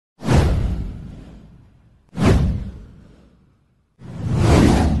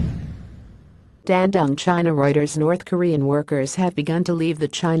Dandong, China. Reuters North Korean workers have begun to leave the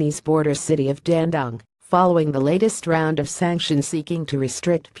Chinese border city of Dandong, following the latest round of sanctions seeking to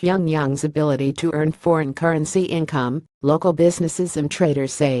restrict Pyongyang's ability to earn foreign currency income, local businesses and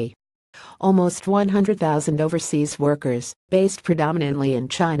traders say. Almost 100,000 overseas workers, based predominantly in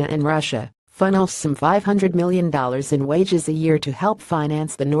China and Russia, funnel some $500 million in wages a year to help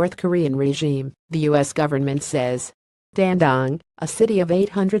finance the North Korean regime, the U.S. government says. Dandong, a city of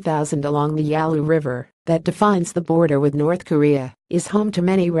 800,000 along the Yalu River that defines the border with North Korea, is home to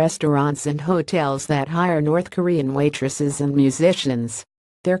many restaurants and hotels that hire North Korean waitresses and musicians.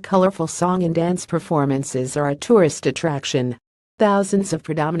 Their colorful song and dance performances are a tourist attraction. Thousands of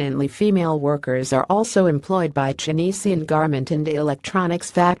predominantly female workers are also employed by Chinesian garment and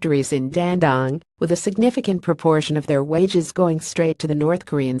electronics factories in Dandong, with a significant proportion of their wages going straight to the North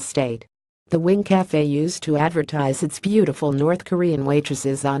Korean state. The Wing Cafe used to advertise its beautiful North Korean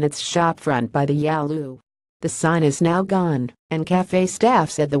waitresses on its shopfront by the Yalu. The sign is now gone, and cafe staff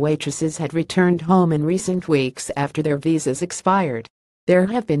said the waitresses had returned home in recent weeks after their visas expired. There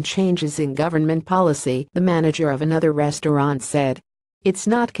have been changes in government policy, the manager of another restaurant said. It's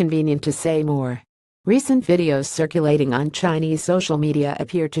not convenient to say more. Recent videos circulating on Chinese social media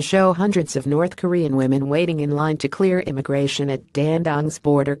appear to show hundreds of North Korean women waiting in line to clear immigration at Dandong's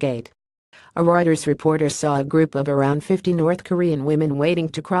border gate. A Reuters reporter saw a group of around 50 North Korean women waiting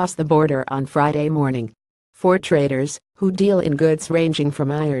to cross the border on Friday morning. Four traders, who deal in goods ranging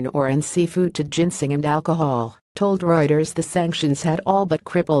from iron ore and seafood to ginseng and alcohol, told Reuters the sanctions had all but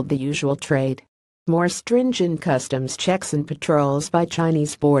crippled the usual trade. More stringent customs checks and patrols by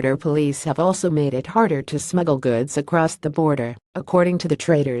Chinese border police have also made it harder to smuggle goods across the border, according to the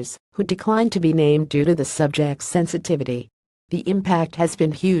traders, who declined to be named due to the subject's sensitivity. The impact has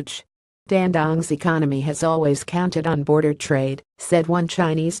been huge. Dandong's economy has always counted on border trade, said one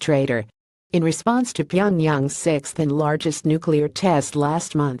Chinese trader. In response to Pyongyang's sixth and largest nuclear test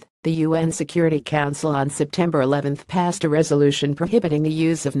last month, the UN Security Council on September 11 passed a resolution prohibiting the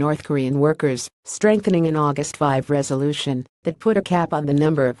use of North Korean workers, strengthening an August 5 resolution that put a cap on the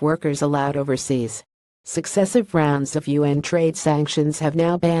number of workers allowed overseas. Successive rounds of UN trade sanctions have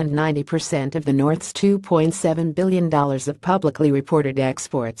now banned 90% of the North's $2.7 billion of publicly reported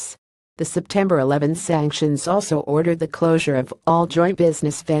exports. The September 11 sanctions also ordered the closure of all joint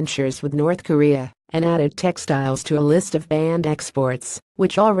business ventures with North Korea and added textiles to a list of banned exports,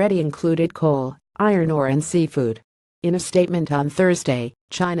 which already included coal, iron ore and seafood. In a statement on Thursday,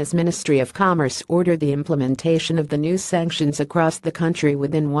 China's Ministry of Commerce ordered the implementation of the new sanctions across the country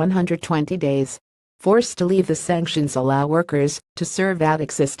within 120 days. Forced to leave, the sanctions allow workers to serve out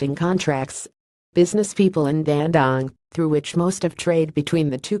existing contracts. Business people in Dandong, through which most of trade between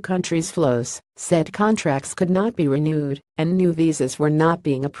the two countries flows, said contracts could not be renewed and new visas were not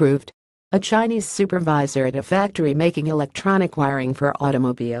being approved. A Chinese supervisor at a factory making electronic wiring for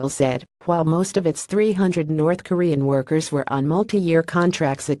automobiles said, while most of its 300 North Korean workers were on multi-year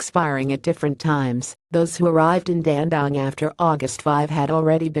contracts expiring at different times, those who arrived in Dandong after August 5 had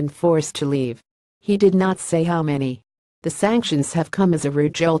already been forced to leave. He did not say how many. The sanctions have come as a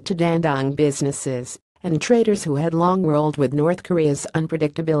rude jolt to Dandong businesses and traders who had long rolled with North Korea's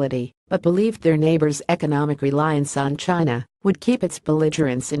unpredictability, but believed their neighbor's economic reliance on China would keep its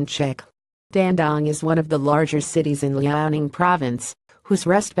belligerence in check. Dandong is one of the larger cities in Liaoning province, whose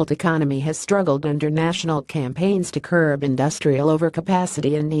Rust Belt economy has struggled under national campaigns to curb industrial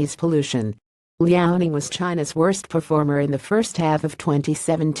overcapacity and noise pollution. Liaoning was China's worst performer in the first half of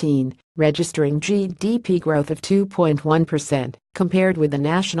 2017, registering GDP growth of 2.1%, compared with the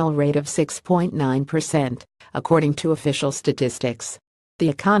national rate of 6.9%, according to official statistics. The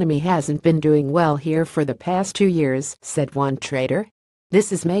economy hasn't been doing well here for the past 2 years, said one trader.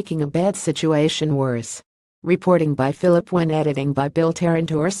 This is making a bad situation worse. Reporting by Philip Wen, editing by Bill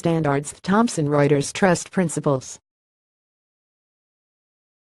Tarantor, Standards Thompson, Reuters Trust Principles.